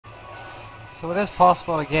So it is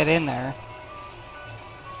possible to get in there.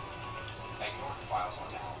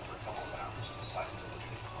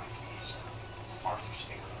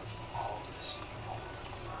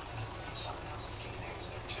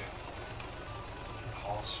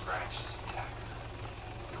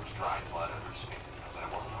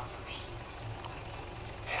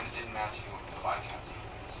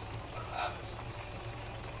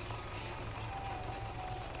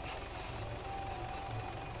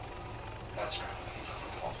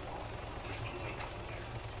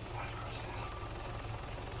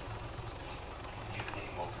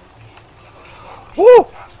 Woo!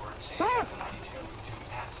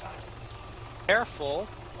 Careful.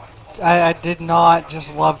 I did not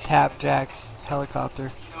just love Tap Jack's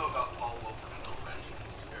helicopter.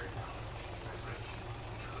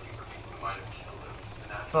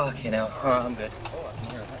 Fucking hell. Alright, I'm good.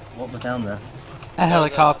 What was down there? A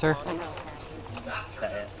helicopter. Is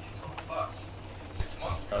that it?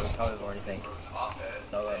 No cove or anything?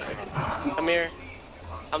 No, Come here.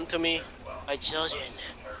 Come to me, my children.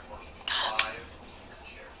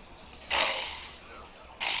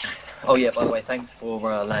 Oh yeah, by the way, thanks for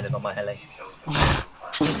landing on my heli.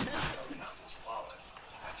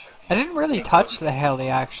 I didn't really touch the heli,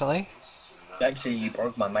 actually. Actually, you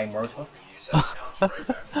broke my main rotor.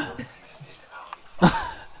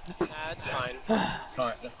 That's fine.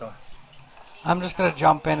 Alright, let's go. I'm just gonna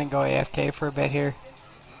jump in and go AFK for a bit here.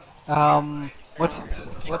 What's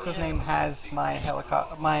his name has my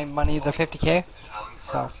my money, the 50k.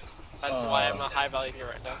 So. That's why I'm a high value here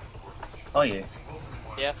right now. Are you?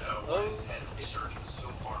 Yeah. Oh.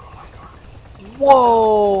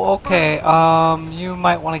 Whoa. Okay. You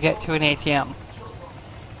might want to get to an ATM.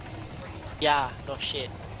 Yeah. No shit.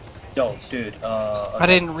 Yo, dude. Okay. I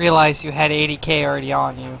didn't realize you had 80k already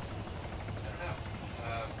on you.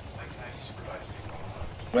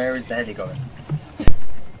 Where is the heli going?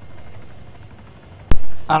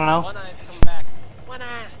 I don't know. OneEye's come back.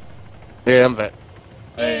 OneEye. Yeah, I'm back.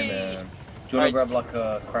 Hey man. Do you want to grab like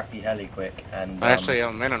a crappy heli quick and? Actually,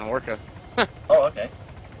 I'm in an Orca. Oh, okay.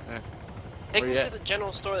 Take Where me you to at? the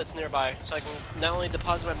general store that's nearby, so I can not only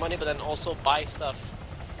deposit my money, but then also buy stuff.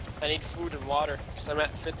 I need food and water, because I'm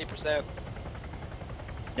at 50%.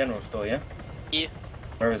 General store, yeah. Yeah.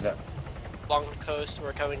 Where is that? Along the coast,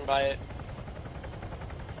 we're coming by it.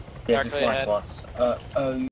 Yeah, just Directly fly ahead. to us.